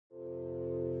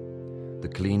The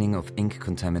cleaning of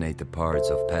ink-contaminated parts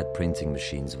of pad printing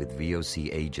machines with VOC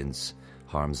agents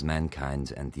harms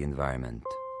mankind and the environment.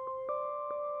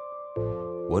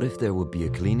 What if there would be a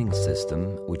cleaning system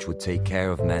which would take care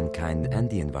of mankind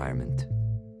and the environment?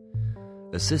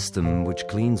 A system which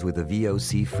cleans with a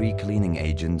VOC-free cleaning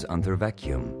agent under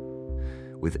vacuum,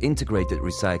 with integrated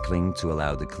recycling to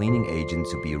allow the cleaning agent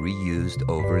to be reused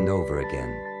over and over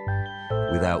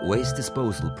again, without waste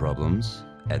disposal problems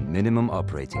and minimum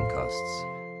operating costs.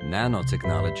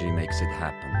 Nanotechnology makes it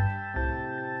happen.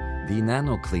 The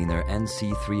NanoCleaner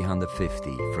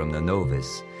NC-350 from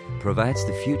NANOVIS provides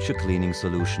the future cleaning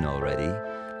solution already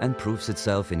and proves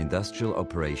itself in industrial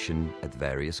operation at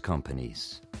various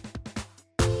companies.